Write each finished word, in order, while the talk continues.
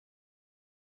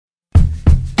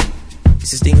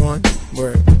Is this thing on?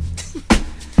 Word.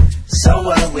 So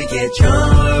what, we get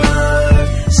drunk.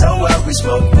 So what, we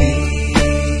smoke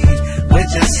weed. We're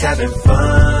just having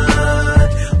fun.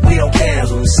 We don't care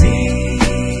who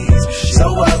sees.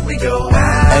 So what, we go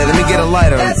out. Hey, let me get a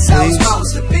lighter, That's how it's please.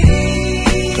 supposed to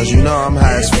be. Cause you know I'm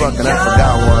high as fuck and I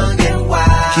forgot one.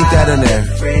 Keep that in there.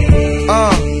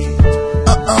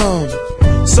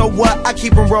 So what? I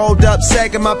keep 'em rolled up,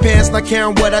 sagging my pants, not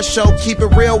caring what I show. Keep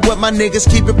it real with my niggas,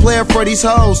 keep it playing for these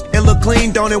hoes. It look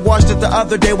clean, don't it? Washed it the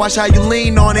other day, watch how you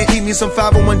lean on it. Keep me some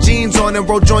 501 jeans on and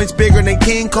roll joints bigger than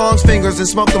King Kong's fingers. And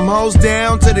smoke them hoes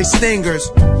down to they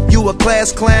stingers. You a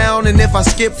class clown, and if I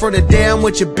skip for the day, I'm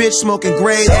with your bitch smoking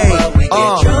grade A. So what, we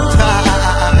get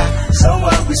drunk. So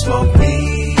what, we smoke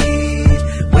weed.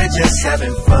 We're just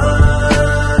having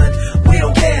fun. We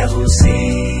don't care who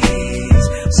sees.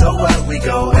 So what, we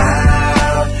go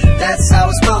out. That's how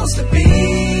it's supposed to be.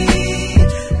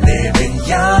 Living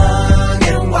young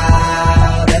and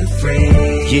wild and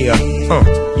free. Yeah,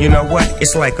 you know what?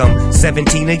 It's like I'm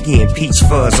 17 again, peach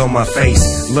fuzz on my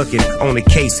face. Looking on the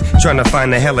case, trying to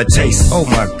find a hella taste. Oh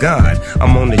my God,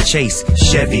 I'm on the chase.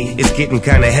 Chevy, it's getting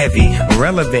kinda heavy.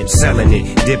 Irrelevant, selling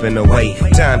it, dipping away.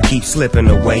 Time keeps slipping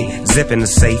away. Zipping the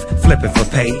safe, flipping for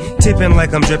pay. Tipping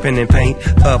like I'm dripping in paint.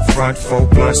 Up front, 4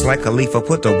 blunts like a leaf.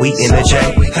 Put the wheat in the J.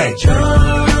 Hey,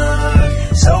 drunk.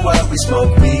 So what, we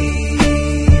smoke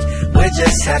weed. We're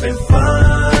just having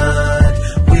fun.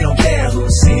 We don't care who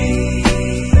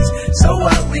sees. So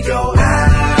what, we go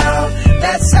out.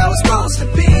 That's how it's supposed to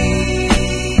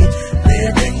be.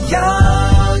 Living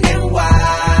young and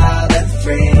wild and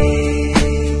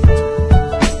free.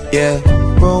 Yeah,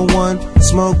 roll one,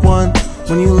 smoke one.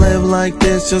 When you live like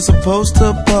this, you're supposed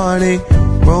to party.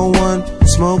 Roll one,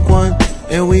 smoke one,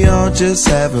 and we all just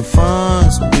having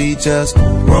fun. So we just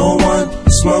roll one,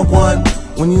 smoke one.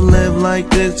 When you live like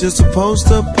this, you're supposed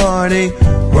to party.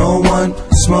 Roll one,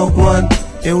 smoke one,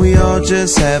 and we all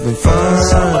just having fun.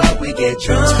 So what, we get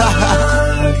drunk.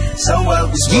 So what,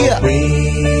 we smoke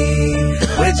weed.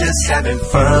 We're just having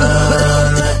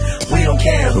fun. We don't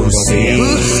care who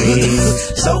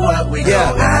sees. So what, we go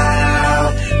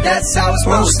out. That's how it's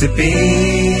supposed to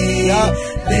be.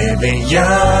 Living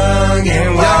young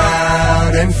and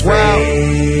wild and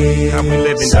free. How we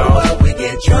living, so dog? what, we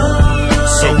get drunk.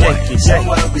 So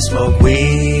what, we smoke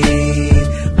weed.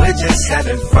 We're just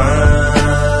having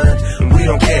fun. We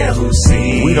don't care who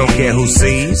sees. We don't care who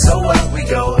sees. So what, we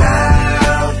go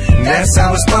out. That's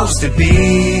how it's supposed to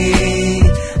be.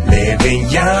 Living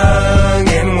young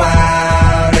and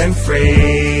wild and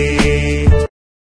free.